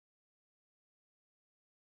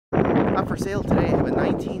Up for sale today, I have a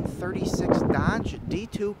 1936 Dodge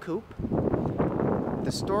D2 Coupe.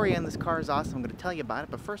 The story on this car is awesome. I'm going to tell you about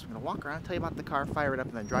it, but first I'm going to walk around and tell you about the car, fire it up,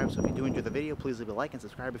 and then drive. So if you do enjoy the video, please leave a like and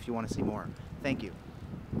subscribe if you want to see more. Thank you.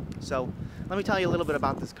 So let me tell you a little bit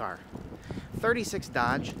about this car. 36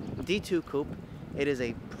 Dodge D2 Coupe. It is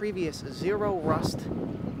a previous zero rust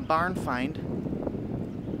barn find.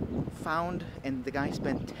 Found, and the guy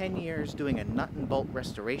spent 10 years doing a nut and bolt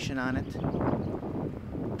restoration on it.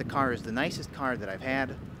 The car is the nicest car that I've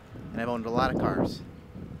had, and I've owned a lot of cars.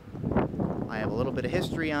 I have a little bit of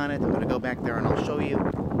history on it. I'm going to go back there and I'll show you.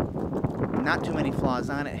 Not too many flaws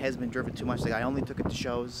on it. It hasn't been driven too much. The guy only took it to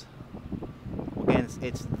shows. Again,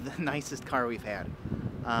 it's the nicest car we've had.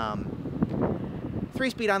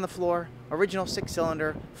 3-speed on the floor, original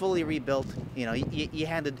 6-cylinder, fully rebuilt. You know, you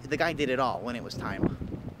had to, the guy did it all when it was time.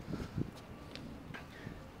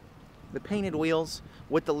 The painted wheels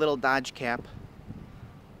with the little Dodge cap,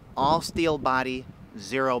 all steel body,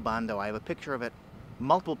 zero Bondo. I have a picture of it,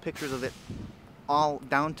 multiple pictures of it, all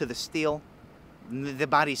down to the steel. The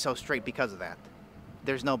body's so straight because of that.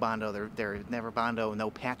 There's no Bondo, there's never Bondo, no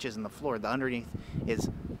patches in the floor. The underneath is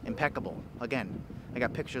impeccable. Again, I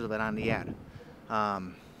got pictures of it on the ad.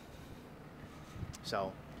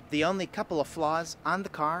 So the only couple of flaws on the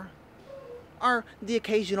car are the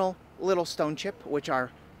occasional little stone chip, which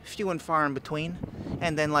are few and far in between,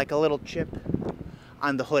 and then like a little chip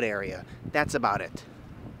on the hood area. That's about it.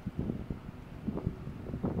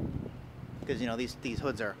 Because you know these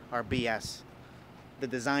hoods are BS. The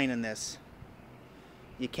design in this,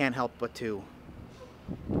 you can't help but to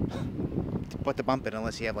bump it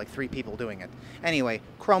unless you have like 3 people doing it. Anyway,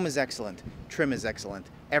 chrome is excellent, trim is excellent,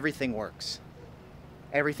 everything works.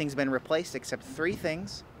 Everything's been replaced except 3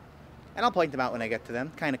 things, and I'll point them out when I get to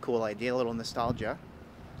them. Kind of cool idea, a little nostalgia.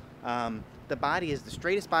 The body is the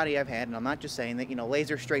straightest body I've had, and I'm not just saying that, you know,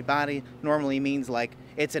 laser straight body normally means like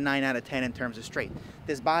it's a 9 out of 10 in terms of straight.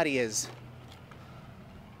 This body is,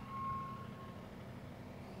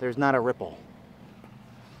 there's not a ripple.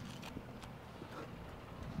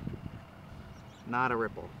 Not a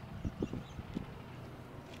ripple.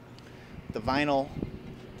 The vinyl,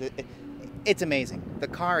 it's amazing. The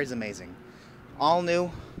car is amazing. All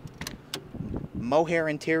new mohair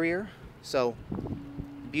interior, so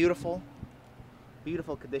beautiful,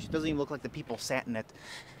 beautiful condition. Doesn't even look like the people sat in it.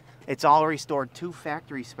 It's all restored to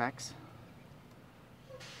factory specs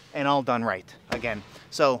and all done right again.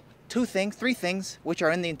 So 3 things which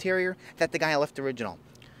are in the interior that the guy left original.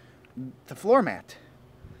 The floor mat.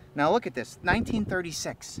 Now look at this,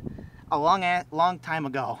 1936, a long time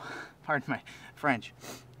ago. Pardon my French.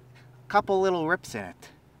 Couple little rips in it.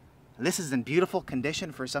 This is in beautiful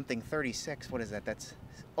condition for something 36. What is that? That's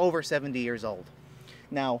over 70 years old.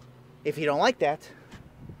 Now, if you don't like that,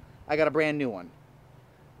 I got a brand new one.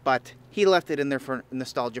 But he left it in there for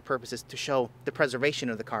nostalgia purposes to show the preservation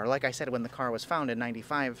of the car. Like I said, when the car was found in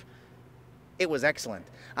 '95, it was excellent.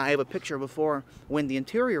 I have a picture before when the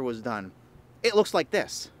interior was done. It looks like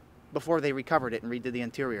this before they recovered it and redid the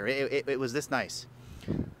interior. It was this nice.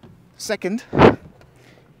 Second,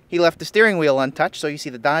 he left the steering wheel untouched, so you see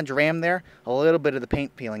the Dodge Ram there, a little bit of the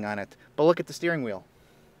paint peeling on it. But look at the steering wheel.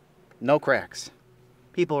 No cracks.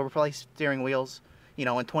 People replace steering wheels, you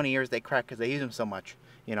know, in 20 years they crack because they use them so much.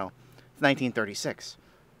 You know, it's 1936.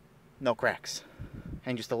 No cracks.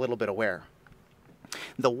 And just a little bit of wear.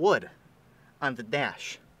 The wood on the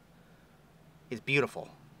dash is beautiful.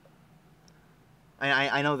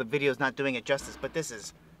 I know the video's not doing it justice, but this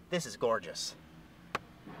is gorgeous.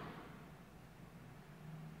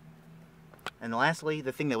 And lastly,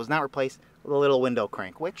 the thing that was not replaced, the little window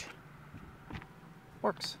crank, which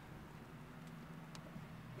works.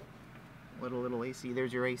 Little AC.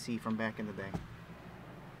 There's your AC from back in the day.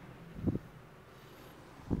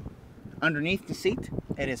 Underneath the seat,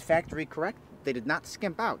 it is factory correct. They did not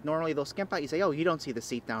skimp out. Normally they'll skimp out. You say, oh, you don't see the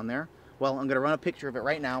seat down there. Well, I'm going to run a picture of it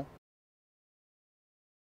right now.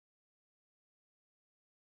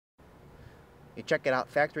 You check it out,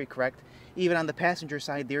 factory correct. Even on the passenger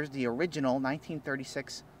side, there's the original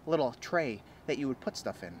 1936 little tray that you would put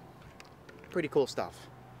stuff in. Pretty cool stuff.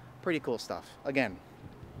 Pretty cool stuff. Again,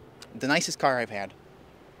 the nicest car I've had.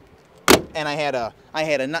 And I had a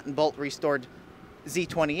nut and bolt restored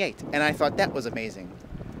Z28, and I thought that was amazing.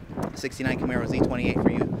 69 Camaro Z28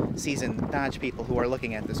 for you seasoned Dodge people who are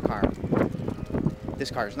looking at this car.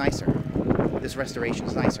 This car is nicer. This restoration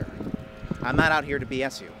is nicer. I'm not out here to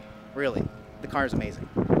BS you. Really. The car is amazing.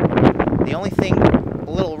 The only thing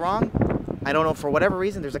a little wrong, I don't know, for whatever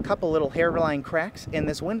reason, there's a couple little hairline cracks in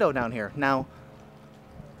this window down here. Now,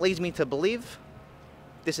 leads me to believe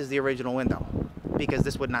this is the original window, because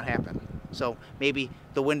this would not happen. So maybe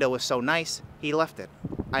the window was so nice, he left it.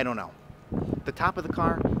 I don't know. The top of the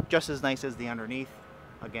car, just as nice as the underneath.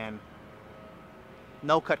 Again,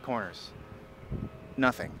 no cut corners.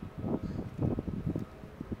 Nothing.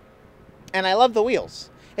 And I love the wheels.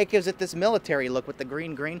 It gives it this military look with the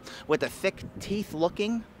green, with the thick teeth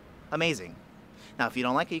looking. Amazing. Now, if you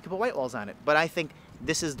don't like it, you can put white walls on it. But I think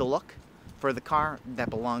this is the look for the car that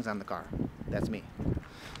belongs on the car. That's me.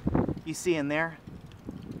 You see in there,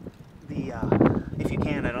 the, if you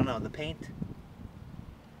can, I don't know, the paint,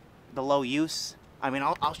 the low use. I mean,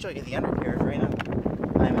 I'll show you the undercarriage right now.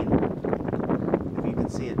 I mean, if you can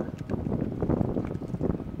see it.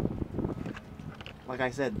 Like I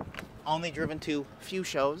said, only driven to few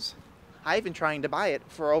shows. I've been trying to buy it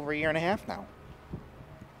for over a year and a half now.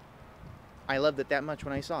 I loved it that much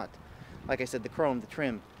when I saw it. Like I said, the chrome, the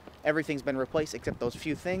trim, everything's been replaced except those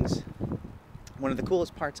few things. One of the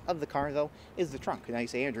coolest parts of the car, though, is the trunk. Now you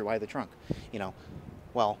say, Andrew, why the trunk? You know,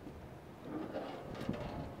 well,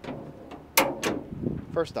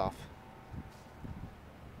 first off,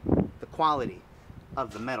 the quality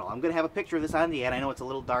of the metal. I'm going to have a picture of this on the ad. I know it's a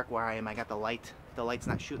little dark where I am. I got the light. The light's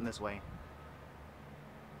not shooting this way.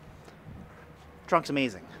 Trunk's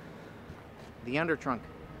amazing. The under trunk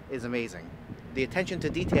is amazing. The attention to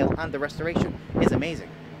detail on the restoration is amazing.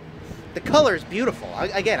 The color is beautiful.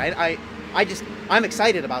 I'm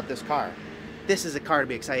excited about this car. This is a car to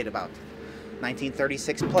be excited about.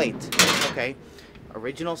 1936 plate. Okay.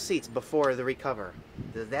 Original seats before the recover.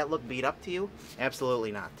 Does that look beat up to you?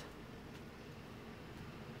 Absolutely not.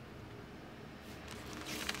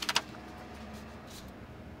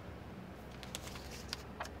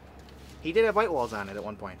 He did have white walls on it at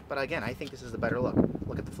one point, but again, I think this is the better look.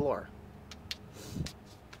 Look at the floor.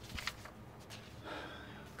 A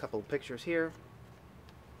couple of pictures here.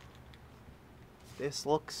 This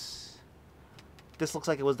looks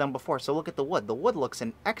like it was done before. So look at the wood. The wood looks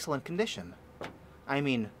in excellent condition. I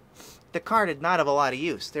mean, the car did not have a lot of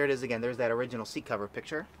use. There it is again. There's that original seat cover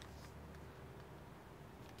picture.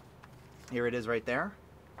 Here it is right there.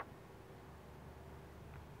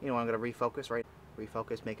 You know, I'm going to refocus, right?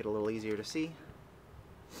 Refocus, make it a little easier to see.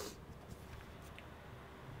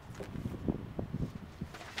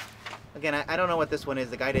 Again, I don't know what this one is.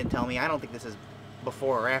 The guy didn't tell me. I don't think this is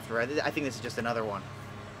before or after. I think this is just another one.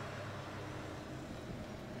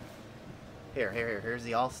 Here's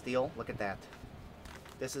the all steel. Look at that.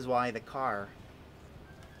 This is why the car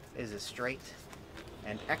is as straight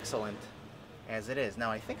and excellent as it is.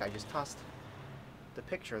 Now, I think I just tossed the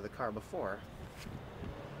picture of the car before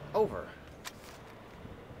over.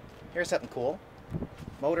 Here's something cool.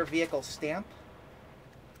 Motor vehicle stamp.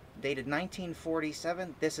 Dated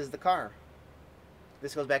 1947. This is the car.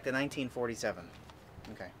 This goes back to 1947.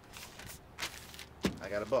 Okay. I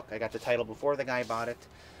got a book. I got the title before the guy bought it.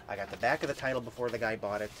 I got the back of the title before the guy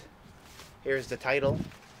bought it. Here's the title.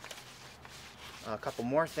 A couple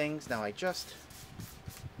more things. Now I just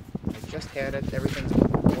had it. Everything's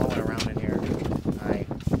blowing around in here. I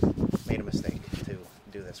made a mistake to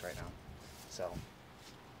do this right now. So,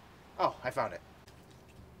 oh, I found it.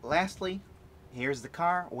 Lastly, here's the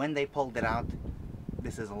car. When they pulled it out,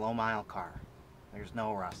 this is a low mile car. There's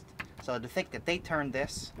no rust. So to think that they turned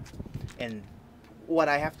this in what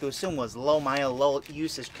I have to assume was low mile, low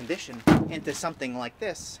usage condition into something like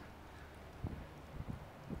this,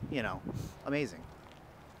 you know, amazing.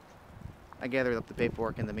 I gathered up the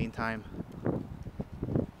paperwork in the meantime.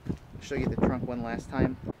 Show you the trunk one last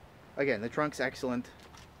time. Again, the trunk's excellent.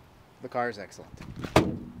 The car's excellent.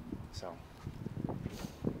 So,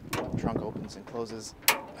 trunk opens and closes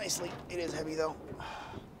nicely. It is heavy though.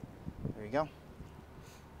 There you go.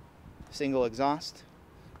 Single exhaust.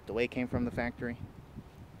 The way it came from the factory.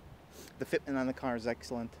 The fitment on the car is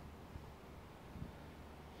excellent.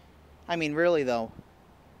 I mean, really though,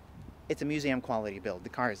 it's a museum quality build. The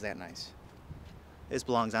car is that nice. This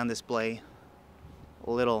belongs on display.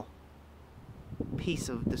 A little piece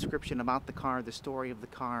of description about the car, the story of the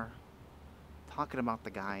car, talking about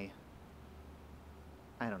the guy.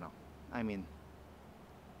 I don't know. I mean,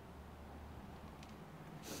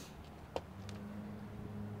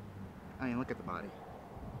 look at the body.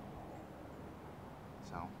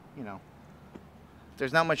 So, you know,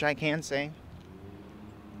 there's not much I can say.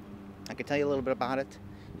 I could tell you a little bit about it.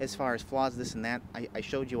 As far as flaws, this and that, I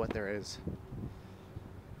showed you what there is.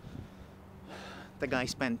 The guy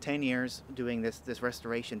spent 10 years doing this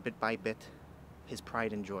restoration bit by bit. His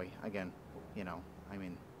pride and joy, again, you know, I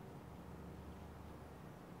mean.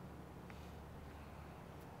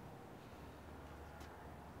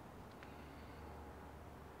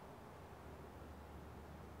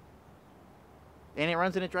 And it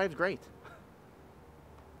runs and it drives great.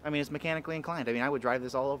 I mean, it's mechanically inclined. I mean, I would drive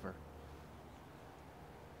this all over.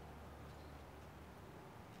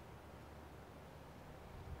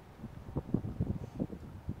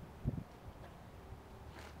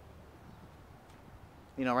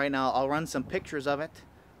 You know, right now I'll run some pictures of it.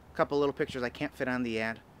 A couple little pictures I can't fit on the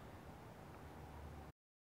ad.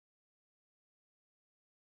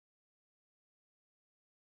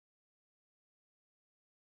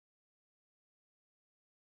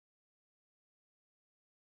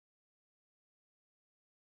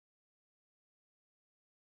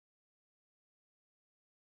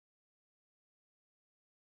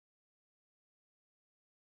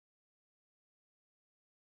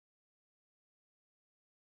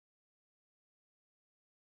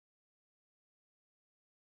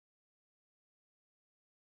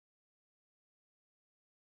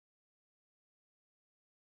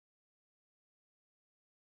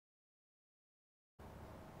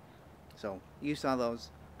 So you saw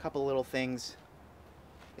those couple little things.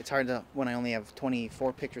 It's hard to, when I only have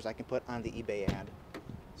 24 pictures I can put on the eBay ad.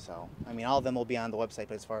 So, I mean, all of them will be on the website,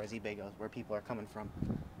 but as far as eBay goes, where people are coming from,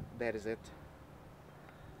 that is it.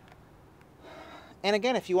 And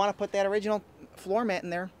again, if you want to put that original floor mat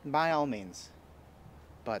in there, by all means.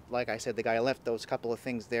 But like I said, the guy left those couple of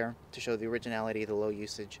things there to show the originality, the low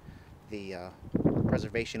usage, the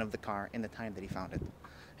preservation of the car in the time that he found it,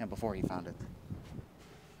 and before he found it.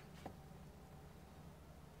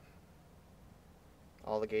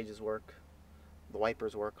 All the gauges work, the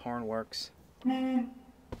wipers work, horn works. Yeah.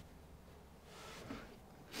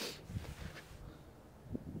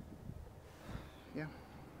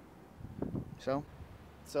 So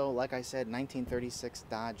like I said, 1936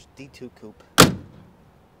 Dodge D2 Coupe.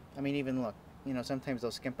 I mean, even look, you know, sometimes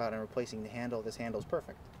they'll skimp out on replacing the handle. This handle's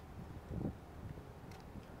perfect.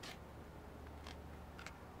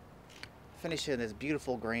 Finish in this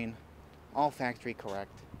beautiful green, all factory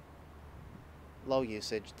correct. Low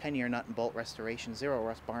usage, 10-year nut and bolt restoration, 0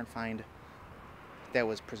 rust barn find that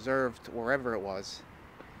was preserved wherever it was.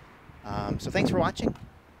 So thanks for watching.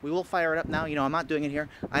 We will fire it up now. You know, I'm not doing it here.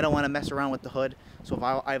 I don't want to mess around with the hood. So if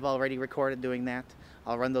I've already recorded doing that.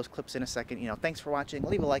 I'll run those clips in a second. You know, thanks for watching.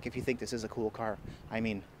 Leave a like if you think this is a cool car. I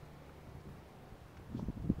mean,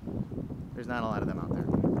 there's not a lot of them out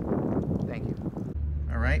there. Thank you.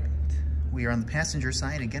 All right. We are on the passenger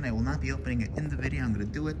side. Again, I will not be opening it in the video. I'm going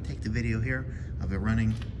to do it, take the video here of it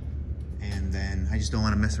running, and then I just don't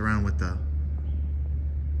want to mess around with the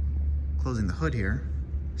closing the hood here.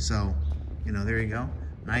 So, you know, there you go.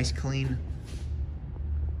 Nice, clean,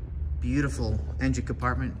 beautiful engine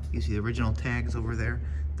compartment. You see the original tags over there.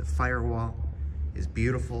 The firewall is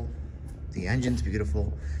beautiful. The engine's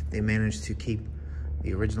beautiful. They managed to keep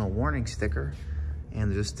the original warning sticker, and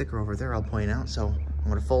there's a sticker over there I'll point out. So I'm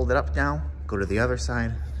gonna fold it up now, go to the other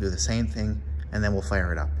side, do the same thing, and then we'll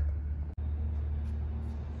fire it up.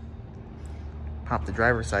 Pop the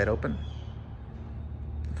driver's side open.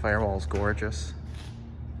 The firewall's gorgeous.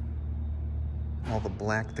 All the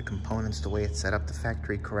black, the components, the way it's set up, the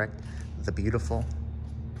factory correct, the beautiful,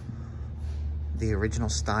 the original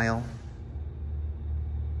style.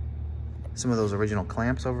 Some of those original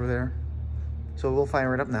clamps over there. So we'll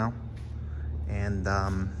fire it up now. And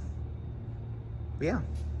yeah,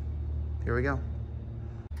 here we go.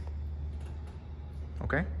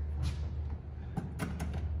 Okay.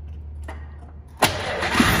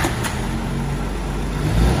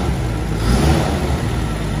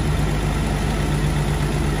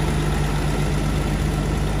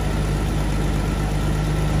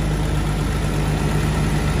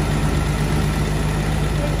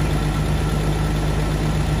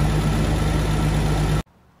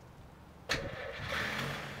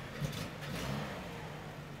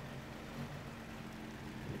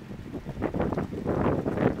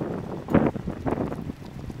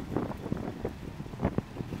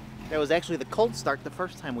 That was actually the cold start the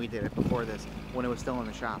first time we did it before this, when it was still in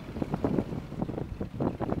the shop.